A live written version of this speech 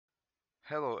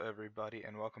Hello, everybody,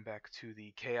 and welcome back to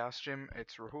the Chaos Gym.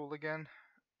 It's Rahul again.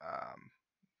 Um,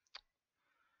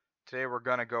 Today we're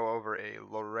gonna go over a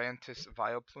Lurantix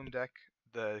VIleplume deck.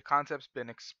 The concept's been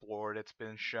explored, it's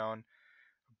been shown,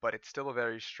 but it's still a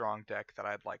very strong deck that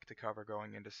I'd like to cover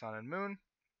going into Sun and Moon.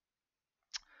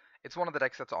 It's one of the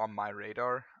decks that's on my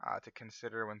radar to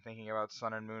consider when thinking about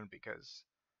Sun and Moon because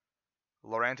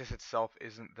Lurantix itself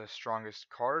isn't the strongest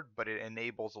card, but it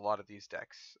enables a lot of these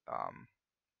decks.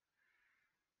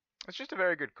 It's just a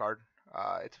very good card.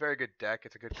 It's a very good deck.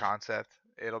 It's a good concept.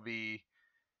 It'll be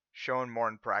shown more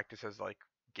in practice as like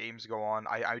games go on.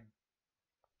 I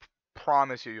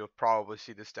promise you'll probably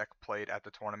see this deck played at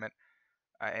the tournament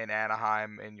in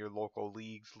Anaheim, in your local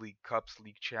leagues, league cups,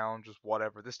 league challenges,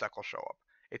 whatever. This deck will show up.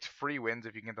 It's free wins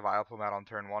if you can get the Vileplume out on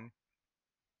turn one.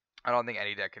 I don't think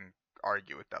any deck can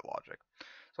argue with that logic.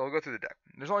 So we'll go through the deck.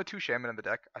 There's only two Shaman in the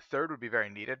deck. A third would be very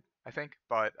needed, I think,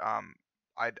 but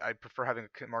I'd prefer having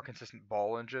a more consistent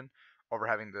ball engine over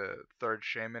having the third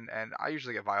Shaman, and I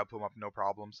usually get Vileplume up no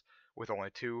problems with only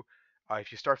two.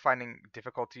 If you start finding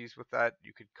difficulties with that,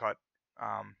 you could cut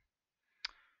um,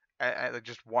 like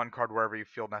just one card wherever you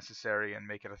feel necessary and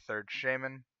make it a third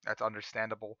Shaman. That's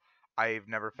understandable. I've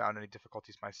never found any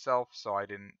difficulties myself, so I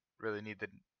didn't really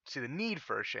see the need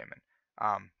for a Shaman.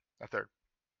 A third.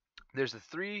 There's the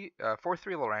 4/3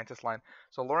 Lurantix line.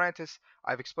 So Lurantix,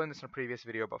 I've explained this in a previous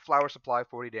video, but Flower Supply,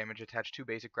 40 damage, attach 2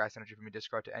 basic grass energy from your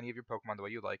discard to any of your Pokemon the way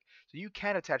you like. So you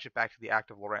can attach it back to the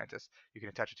active Lurantix. You can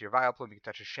attach it to your Vileplume, you can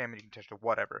attach it to Shaman, you can attach it to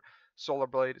whatever. Solar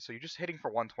Blade, so you're just hitting for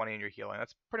 120 and you're healing.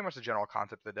 That's pretty much the general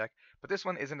concept of the deck. But this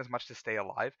one isn't as much to stay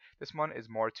alive. This one is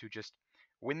more to just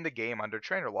win the game under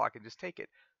Trainer Lock and just take it.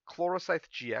 Chloroscythe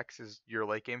GX is your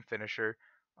late game finisher,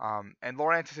 and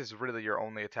Lurantix is really your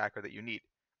only attacker that you need.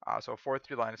 So a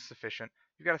 4/3 line is sufficient.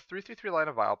 You've got a 3/3 line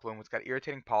of Vileplume, it's got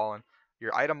Irritating Pollen.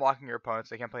 You're item locking your opponents,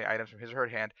 they can't play items from his or her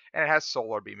hand, and it has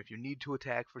Solar Beam if you need to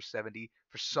attack for 70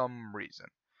 for some reason.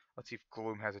 Let's see if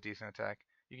Gloom has a decent attack.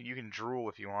 You can drool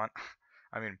if you want.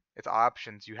 I mean, it's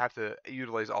options. You have to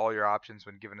utilize all your options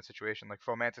when given a situation. Like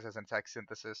Fomantis has an attack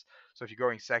Synthesis, so if you're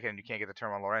going second and you can't get the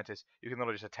turn on Lurantix, you can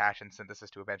literally just attach and Synthesis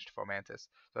to avenge Fomantis.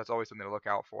 So that's always something to look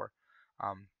out for.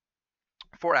 Um,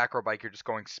 for Acrobike, you're just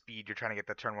going speed. You're trying to get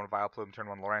the turn 1 Vileplume, turn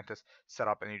 1 Lurantix set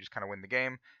up, and you just kind of win the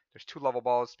game. There's 2 level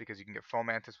balls because you can get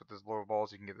Fomantis with those level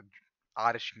balls. You can get the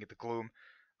Oddish, you can get the Gloom.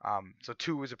 So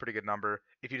 2 is a pretty good number.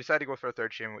 If you decide to go for a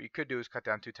third Shaman, what you could do is cut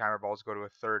down 2 Timer Balls, go to a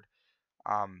third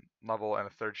level and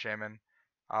a third Shaman.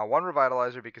 1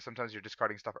 Revitalizer because sometimes you're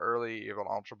discarding stuff early. You have an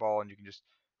Ultra Ball, and you can just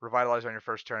Revitalize on your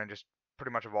first turn and just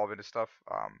pretty much evolve into stuff.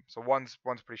 So one's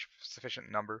pretty sufficient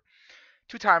number.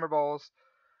 2 Timer Balls.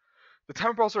 The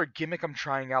Timer Balls are a gimmick I'm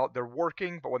trying out. They're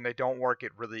working, but when they don't work,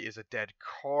 it really is a dead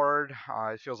card.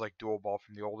 It feels like Dual Ball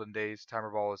from the olden days. Timer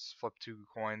Ball is flip 2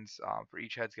 coins for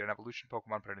each heads, get an evolution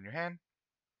Pokemon, put it in your hand.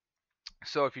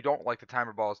 So if you don't like the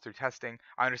Timer Balls through testing,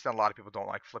 I understand a lot of people don't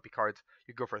like flippy cards.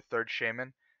 You go for a third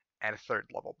Shaman and a third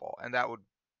level ball, and that would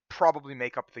probably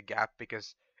make up the gap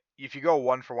because if you go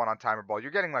 1-for-1 on Timer Ball,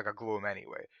 you're getting like a Gloom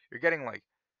anyway. You're getting like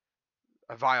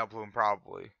a Vileplume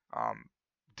probably.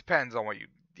 Depends on what you.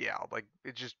 Yeah, like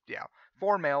it's just yeah.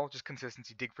 For mail, just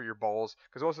consistency. Dig for your balls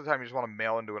because most of the time you just want to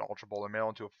mail into an Ultra Ball or mail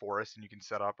into a Forest and you can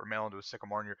set up, or mail into a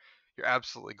Sycamore and you're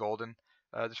absolutely golden.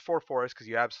 There's 4 Forests because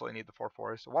you absolutely need the 4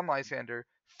 Forests. 1 Lysander,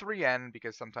 3 N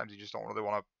because sometimes you just don't really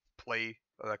want to play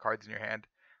the cards in your hand.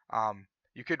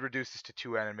 You could reduce this to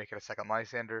 2 N and make it a second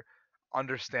Lysander.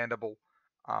 Understandable.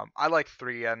 I like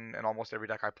 3N in almost every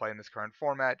deck I play in this current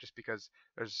format just because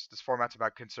this format's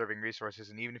about conserving resources,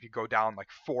 and even if you go down like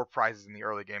 4 prizes in the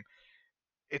early game,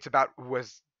 it's about who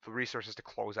has the resources to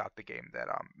close out the game that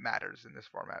matters in this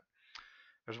format.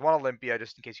 There's 1 Olympia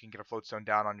just in case you can get a Floatstone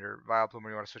down on your Vileplume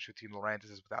when you want to switch between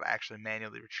Lurantixes without actually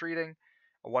manually retreating.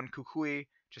 A 1 Kukui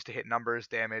just to hit numbers,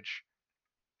 damage.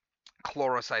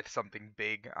 Chloroscythe something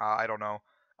big. I don't know.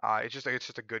 It's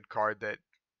just a good card that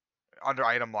under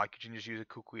item lock, you can just use a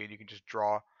Kukui and you can just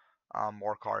draw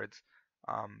more cards.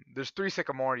 There's 3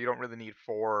 Sycamore. You don't really need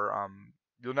 4.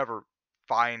 You'll never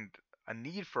find a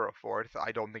need for a 4th.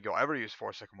 I don't think you'll ever use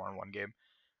 4 Sycamore in one game.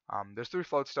 There's 3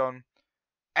 Floatstone.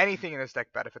 Anything in this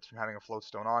deck benefits from having a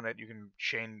Floatstone on it. You can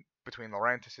chain between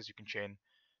Lurantixes. You can chain.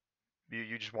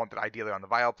 You just want it ideally on the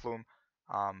Vileplume.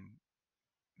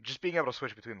 Just being able to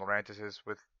switch between Lurantixes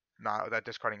with not that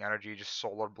discarding energy, just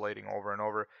solar blading over and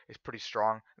over is pretty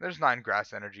strong. And there's 9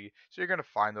 grass energy, so you're gonna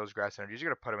find those grass energies. You're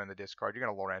gonna put them in the discard. You're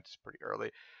gonna Lurantix pretty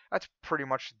early. That's pretty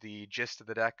much the gist of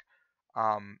the deck.